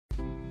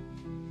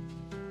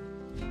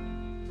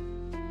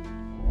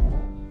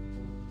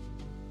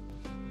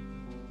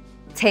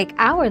Take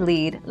our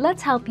lead,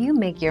 let's help you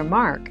make your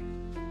mark.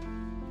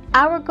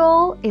 Our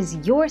goal is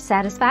your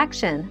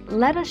satisfaction.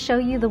 Let us show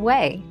you the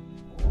way.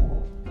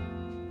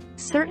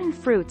 Certain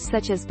fruits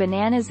such as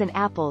bananas and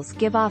apples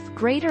give off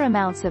greater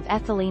amounts of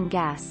ethylene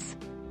gas.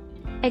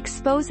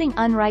 Exposing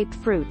unripe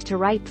fruit to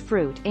ripe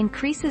fruit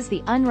increases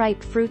the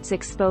unripe fruit's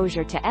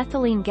exposure to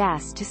ethylene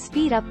gas to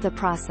speed up the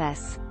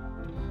process.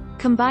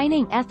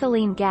 Combining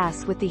ethylene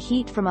gas with the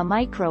heat from a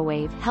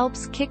microwave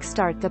helps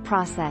kickstart the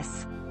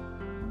process.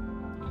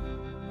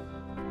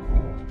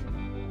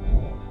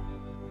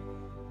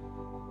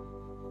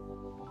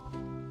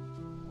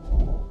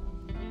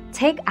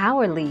 Take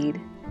our lead.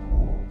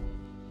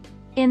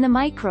 In the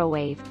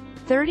microwave,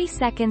 30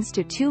 seconds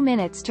to 2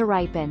 minutes to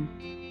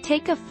ripen.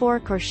 Take a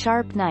fork or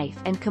sharp knife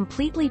and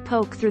completely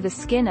poke through the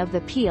skin of the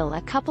peel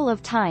a couple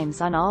of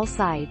times on all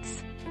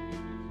sides.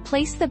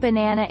 Place the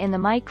banana in the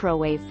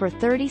microwave for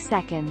 30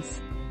 seconds.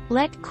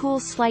 Let cool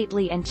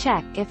slightly and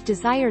check if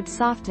desired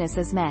softness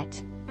is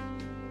met.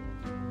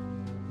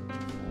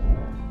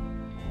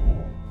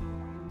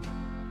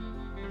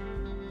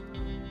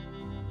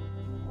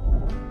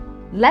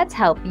 Let's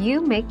help you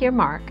make your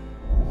mark.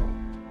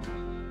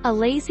 A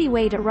lazy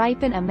way to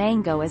ripen a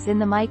mango is in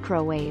the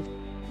microwave.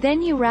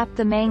 Then you wrap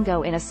the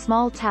mango in a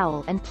small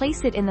towel and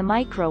place it in the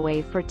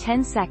microwave for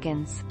 10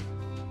 seconds.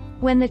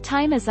 When the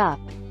time is up,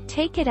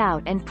 take it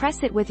out and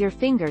press it with your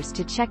fingers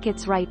to check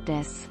its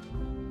ripeness.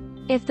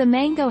 If the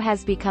mango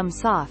has become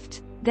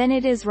soft, then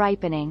it is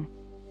ripening.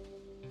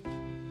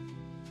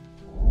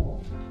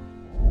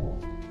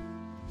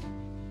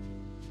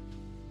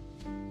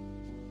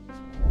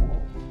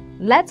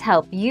 Let's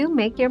help you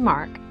make your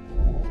mark.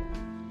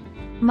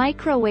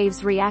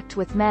 Microwaves react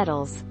with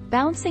metals,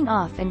 bouncing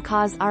off and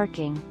cause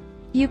arcing.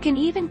 You can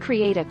even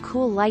create a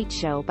cool light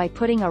show by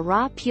putting a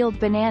raw peeled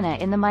banana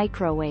in the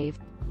microwave.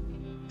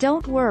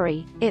 Don't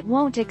worry, it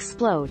won't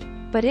explode,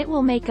 but it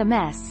will make a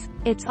mess.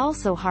 It's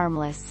also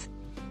harmless.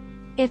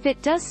 If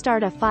it does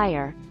start a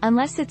fire,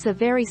 unless it's a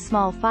very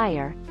small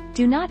fire,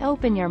 do not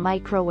open your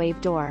microwave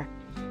door.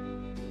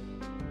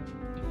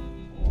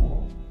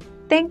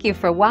 Thank you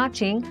for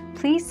watching.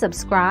 Please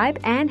subscribe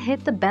and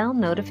hit the bell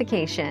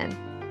notification.